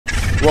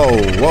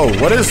Whoa, whoa,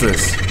 what is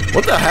this?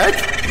 What the heck?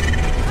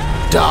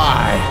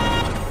 Die.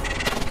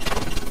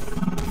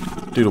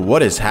 Dude,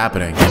 what is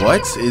happening?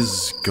 What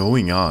is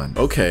going on?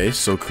 Okay,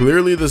 so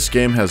clearly this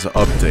game has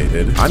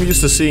updated. I'm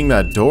used to seeing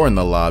that door in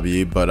the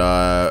lobby, but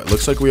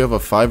looks like we have a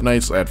Five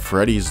Nights at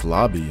Freddy's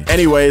lobby.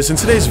 Anyways, in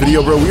today's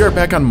video, bro, we are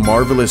back on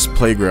Marvellous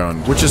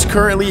Playground, which is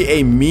currently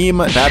a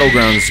meme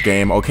Battlegrounds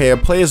game. Okay,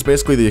 it plays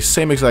basically the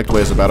same exact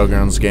way as a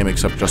Battlegrounds game,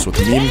 except just with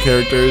meme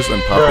characters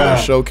and popular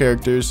show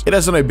characters. It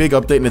has done a big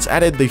update, and it's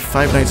added the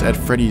Five Nights at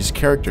Freddy's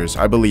characters,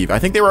 I believe. I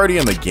think they were already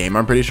in the game,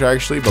 I'm pretty sure,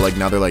 actually, but like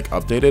now they're like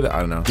updated. I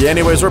don't know. Yeah,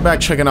 anyways, we're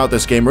back checking out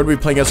this game. We're gonna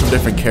be playing as some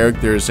different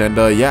characters, and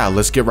yeah,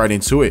 let's get right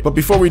into it. But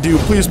before we do,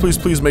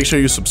 please make sure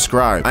you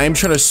subscribe. I am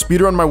trying to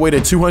speedrun my way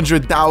to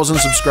 200,000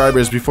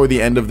 subscribers before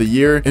the end of the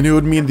year, and it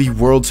would mean the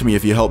world to me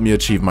if you help me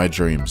achieve my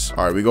dreams.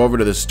 All right, we go over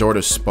to this door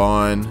to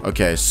spawn.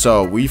 Okay,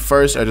 so we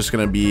first are just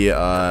gonna be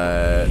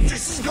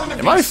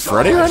am I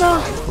Freddy right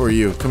now? Who are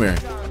you? Come here.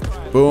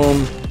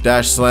 Boom,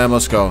 dash slam,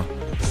 let's go.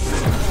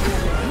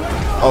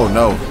 Oh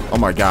no, oh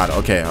my god.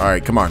 Okay, all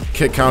right, come on,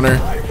 kick counter.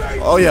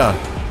 Oh yeah,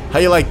 how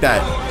you like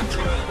that?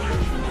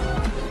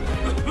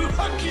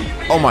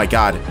 Oh my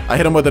god, I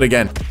hit him with it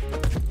again.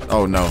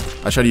 Oh no,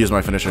 I tried to use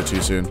my finisher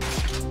too soon.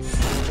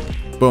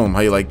 Boom,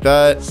 how you like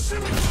that?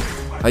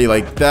 How you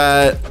like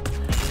that?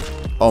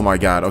 Oh my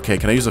god, okay,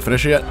 can I use the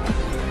finisher yet?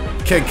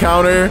 Kick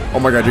counter. Oh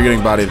my god, you're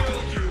getting bodied.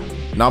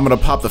 Now I'm gonna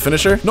pop the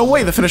finisher. No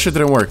way, the finisher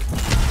didn't work.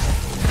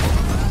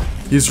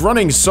 He's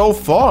running so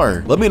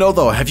far. Let me know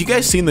though, have you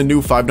guys seen the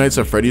new Five Nights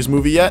at Freddy's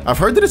movie yet? I've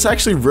heard that it's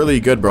actually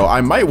really good, bro.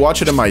 I might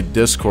watch it in my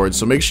Discord,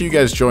 so make sure you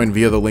guys join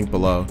via the link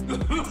below.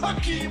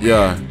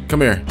 Yeah,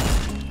 come here.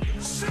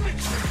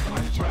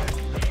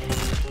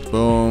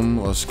 Boom,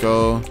 let's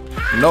go.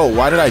 No,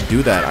 why did I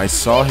do that? I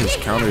saw his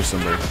counter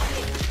symbol.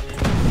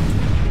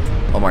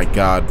 Oh my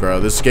god,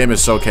 bro. This game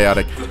is so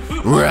chaotic.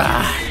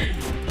 Rah!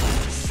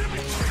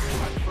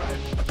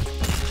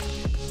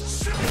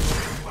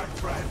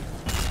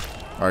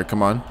 Alright,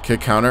 come on. Kick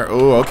counter.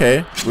 Oh,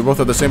 okay. We both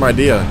have the same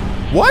idea.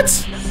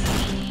 What?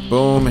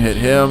 Boom, hit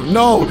him.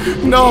 No,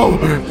 no.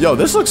 Yo,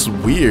 this looks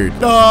weird.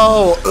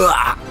 No.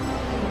 Ugh.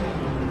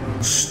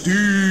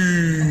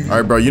 Steve. All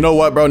right, bro. You know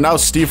what, bro? Now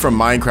Steve from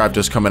Minecraft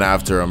is coming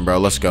after him, bro.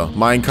 Let's go.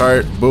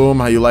 Minecart. Boom.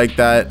 How you like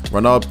that?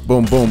 Run up.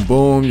 Boom, boom,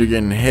 boom. You're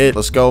getting hit.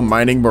 Let's go.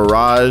 Mining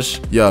barrage.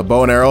 Yeah,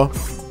 bow and arrow.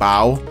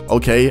 Bow.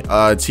 Okay.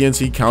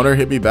 TNT counter.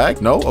 Hit me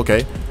back. No.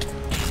 Okay.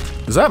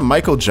 Is that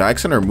Michael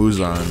Jackson or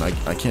Muzan?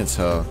 I can't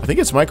tell. I think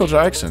it's Michael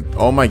Jackson.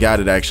 Oh my god,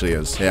 it actually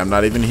is. Hey, I'm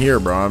not even here,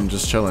 bro. I'm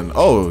just chilling.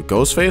 Oh,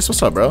 Ghostface.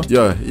 What's up, bro?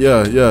 Yeah.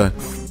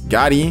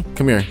 Gotti.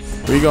 Come here.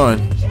 Where you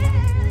going?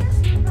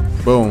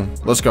 Boom.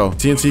 Let's go.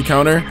 TNT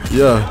counter.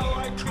 Yeah.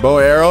 Bow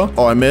arrow.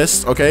 Oh, I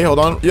missed. Okay, hold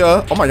on.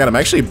 Yeah. Oh my god, I'm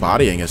actually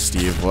bodying a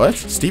Steve. What?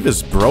 Steve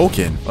is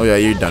broken. Oh yeah,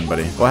 you're done,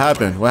 buddy. What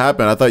happened? What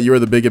happened? I thought you were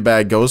the big and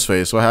bad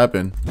Ghostface. What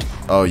happened?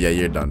 Oh yeah,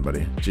 you're done,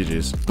 buddy.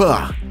 GG's.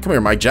 Bah. Come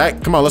here, Mike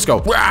Jack. Come on, let's go.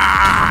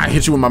 Rah!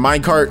 Hit you with my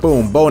minecart.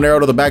 Boom. Bow and arrow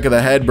to the back of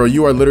the head, bro.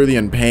 You are literally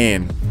in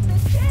pain.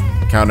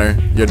 Counter.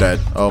 You're dead.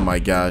 Oh my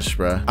gosh,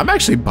 bro. I'm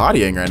actually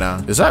bodying right now.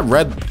 Is that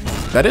Red?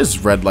 That is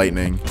Red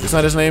Lightning. Is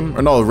that his name?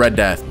 Or no, Red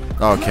Death.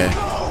 Oh, okay.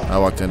 I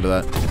walked into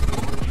that.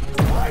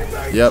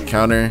 Yep,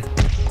 counter.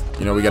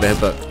 You know, we gotta hit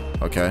the...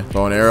 Okay.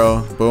 Bow and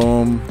arrow.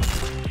 Boom.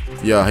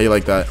 Yeah, how you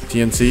like that?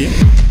 TNT.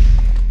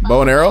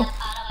 Bow and arrow.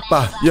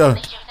 Bah, yeah.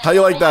 How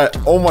you like that?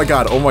 Oh my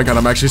god. Oh my god.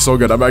 I'm actually so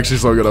good. I'm actually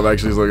so good. I'm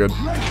actually so good.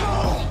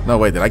 No,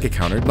 wait. Did I get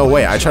countered? No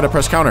way. I tried to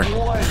press counter.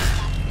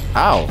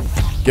 Ow.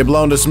 Get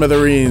blown to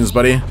smithereens,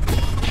 buddy.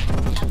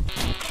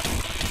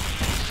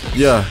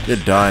 Yeah, you're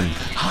done.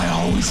 I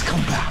always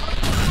come back.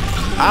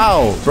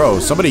 Ow. Bro,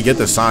 somebody get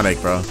the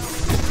Sonic, bro.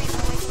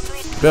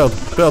 Build.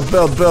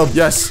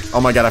 Yes. Oh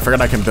my god, I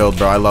forgot I can build,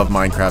 bro. I love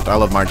Minecraft. I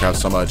love Minecraft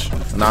so much.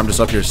 And now I'm just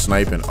up here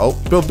sniping. Oh,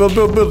 build.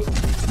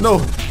 No.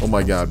 Oh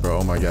my god, bro.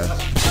 Oh my god.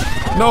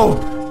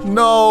 No.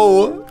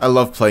 I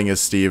love playing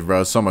as Steve,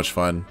 bro. It's so much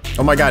fun.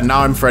 Oh my god,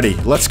 now I'm Freddy.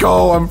 Let's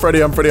go. I'm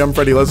Freddy.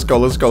 Let's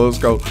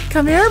go.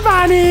 Come here,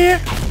 Bonnie.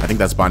 I think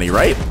that's Bonnie,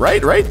 right?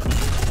 What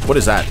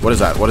is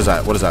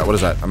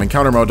that? I'm in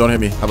counter mode. Don't hit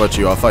me. How about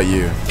you? I'll fight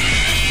you.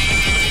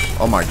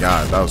 Oh my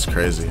god, that was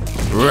crazy.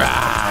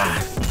 Rah!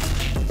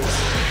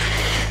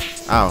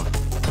 Ow.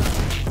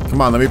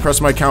 Come on, let me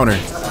press my counter.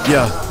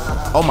 Yeah.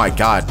 Oh my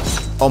god.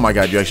 Oh my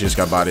god, you actually just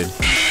got bodied.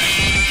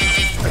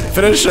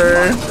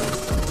 Finisher.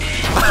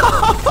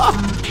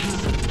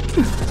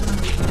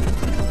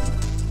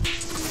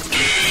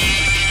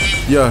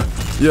 Yeah.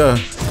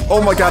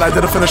 Oh my god, I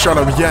did a finisher on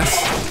him. Yes.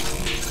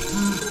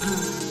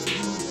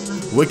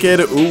 Wicked,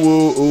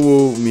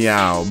 ooh,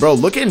 meow. Bro,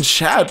 look in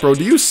chat, bro.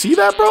 Do you see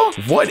that, bro?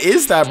 What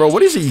is that, bro?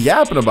 What is he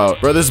yapping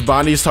about? Bro, this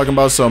Bonnie's talking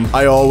about some,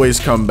 I always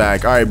come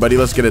back. All right, buddy,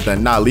 let's get it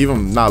then. Nah, leave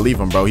him,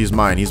 bro. He's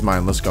mine.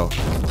 Let's go.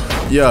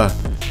 Yeah.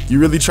 You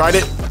really tried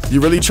it?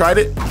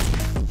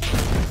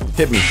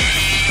 Hit me.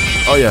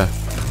 Oh, yeah.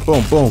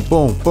 Boom.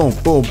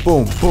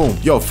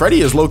 Yo,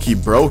 Freddy is low-key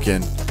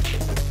broken.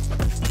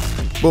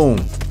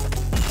 Boom.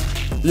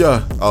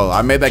 Yeah. Oh,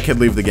 I made that kid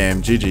leave the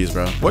game. GG's,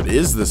 bro. What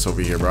is this over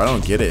here, bro? I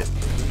don't get it.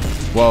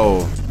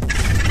 Whoa.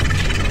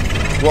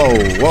 Whoa,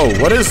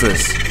 whoa, what is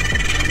this?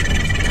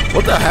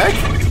 What the heck?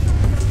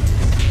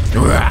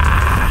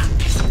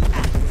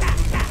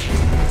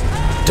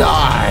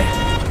 Die.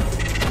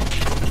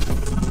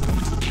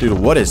 Dude,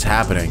 what is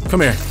happening?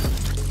 Come here.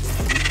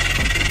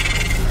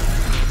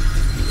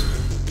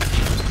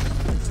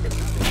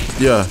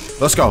 Yeah,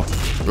 let's go.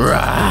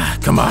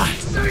 Come on.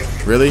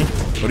 Really?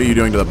 What are you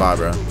doing to the bot,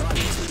 bro?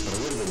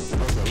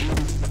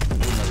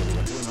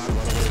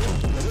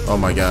 Oh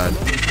my god.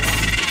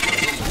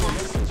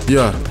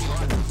 Yeah.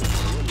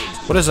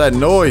 What is that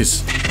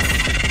noise?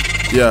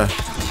 Yeah.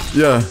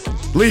 Yeah.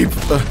 Leave.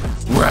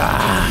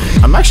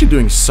 I'm actually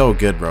doing so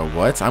good, bro.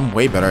 What? I'm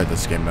way better at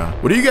this game now.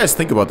 What do you guys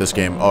think about this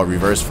game? Oh,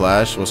 reverse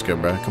flash. What's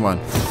good, bro? Come on.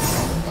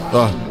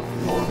 Oh.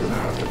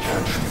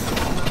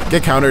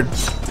 Get countered.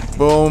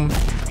 Boom.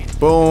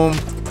 Boom.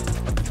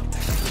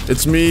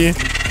 It's me.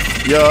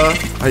 Yeah.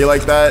 How you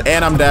like that?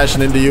 And I'm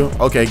dashing into you.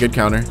 Okay, good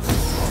counter.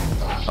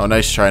 Oh,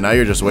 nice try. Now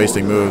you're just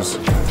wasting moves.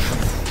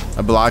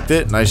 I blocked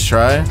it. Nice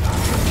try.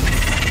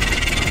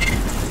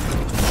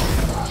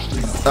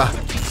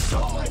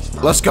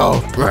 Let's go.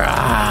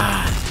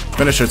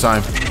 Finisher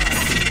time.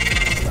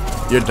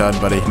 You're done,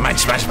 buddy.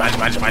 Munch.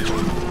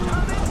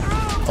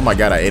 Oh my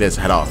god, I ate his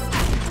head off.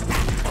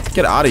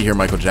 Get out of here,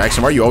 Michael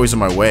Jackson. Why are you always in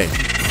my way?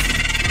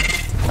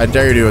 I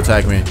dare you to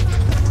attack me.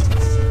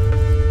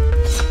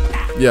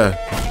 Yeah.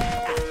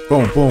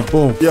 Boom, boom,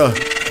 boom. Yeah.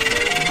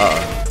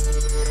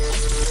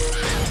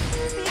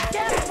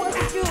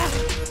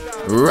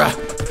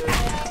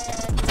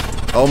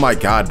 Oh my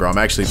god, bro. I'm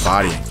actually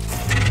bodying.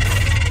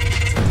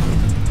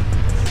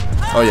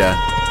 Oh yeah.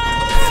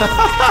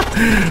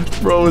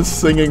 Bro was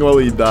singing while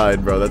he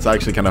died, bro. That's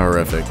actually kind of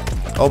horrific.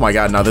 Oh my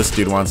god, now this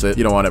dude wants it.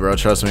 You don't want it, bro.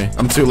 Trust me.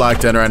 I'm too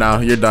locked in right now.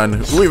 You're done.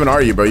 Who even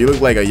are you, bro? You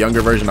look like a younger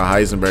version of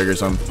Heisenberg or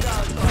something.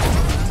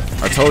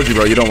 I told you,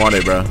 bro. You don't want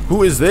it, bro.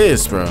 Who is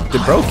this, bro?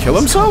 Did bro kill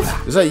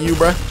himself? Is that you,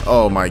 bro?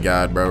 Oh my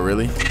god, bro.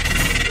 Really?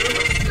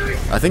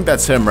 I think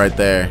that's him right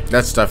there.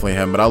 That's definitely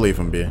him, but I'll leave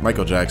him be.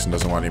 Michael Jackson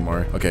doesn't want any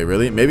more. Okay,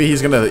 really? Maybe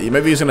he's gonna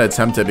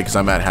attempt it because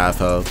I'm at half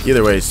health.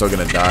 Either way, he's still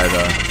gonna die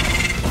though.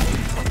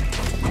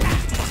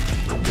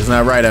 Isn't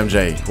that right,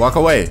 MJ? Walk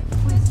away.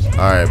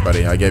 All right,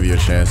 buddy. I gave you a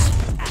chance.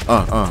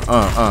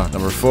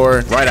 Number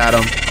 4. Right at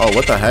him. Oh,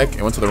 what the heck?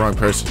 It went to the wrong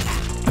person.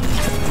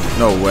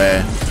 No way.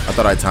 I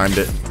thought I timed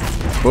it.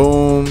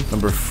 Boom.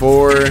 Number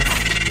 4.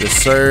 Yes,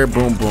 sir.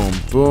 Boom, boom,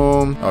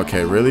 boom.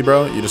 Okay, really,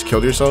 bro? You just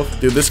killed yourself?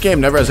 Dude, this game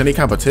never has any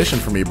competition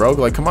for me, bro.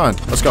 Like, come on.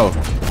 Let's go.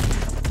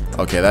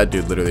 Okay, that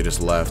dude literally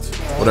just left.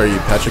 What are you,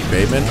 Patrick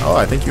Bateman? Oh,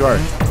 I think you are.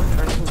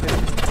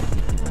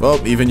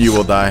 Well, even you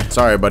will die.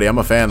 Sorry, buddy. I'm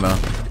a fan, though.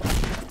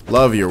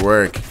 Love your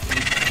work.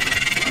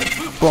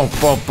 Boom,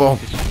 boom, boom.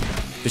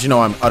 Did you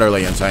know I'm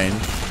utterly insane?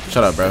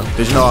 Shut up, bro.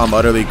 Did you know I'm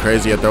utterly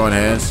crazy at throwing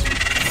hands?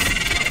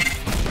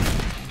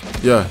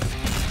 Yeah.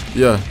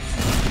 Yeah.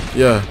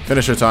 Yeah.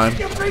 Finisher time.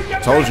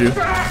 Told you.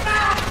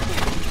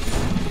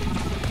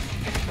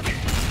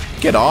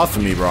 Get off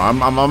of me, bro.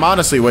 I'm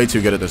honestly way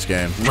too good at this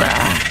game.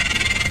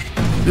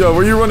 Yo,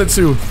 where you running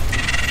to?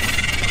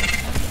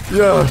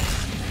 Yeah.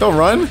 Don't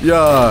run.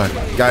 Yeah.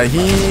 Got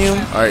him.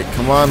 Alright,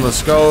 come on.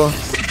 Let's go.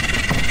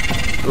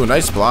 Ooh,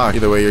 nice block.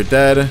 Either way, you're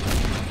dead.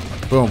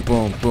 Boom,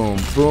 boom, boom,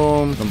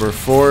 boom. Number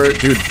 4.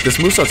 Dude, this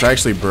moveset's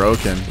actually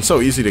broken. It's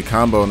so easy to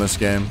combo in this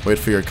game. Wait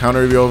for your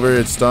counter to be over.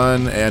 It's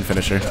done. And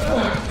finisher.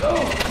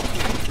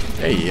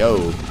 Hey,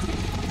 yo.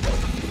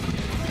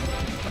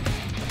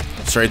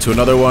 Straight to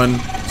another one.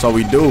 That's all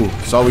we do.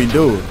 That's all we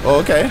do. Oh,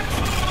 okay.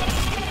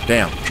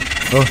 Damn.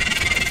 Oh.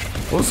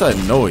 What was that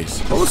noise?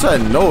 What was that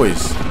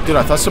noise? Dude,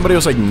 I thought somebody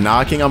was like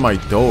knocking on my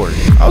door.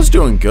 I was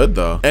doing good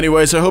though.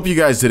 Anyways, I hope you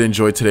guys did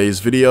enjoy today's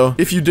video.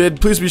 If you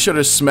did, please be sure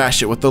to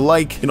smash it with the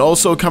like. And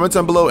also comment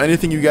down below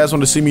anything you guys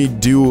want to see me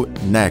do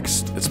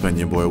next. It's been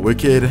your boy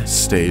Wicked.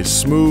 Stay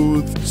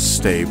smooth,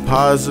 stay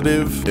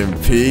positive, and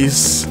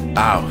peace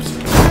out.